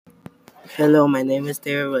Hello, my name is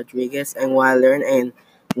David Rodriguez, and what I learned in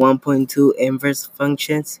 1.2 inverse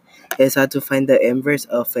functions is how to find the inverse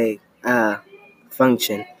of a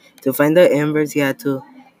function. To find the inverse, you have to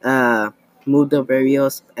move the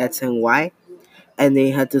variables x and y, and then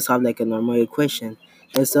you have to solve like a normal equation.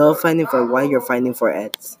 Instead of finding for y, you're finding for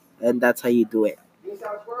x, and that's how you do it.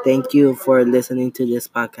 Thank you for listening to this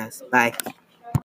podcast. Bye.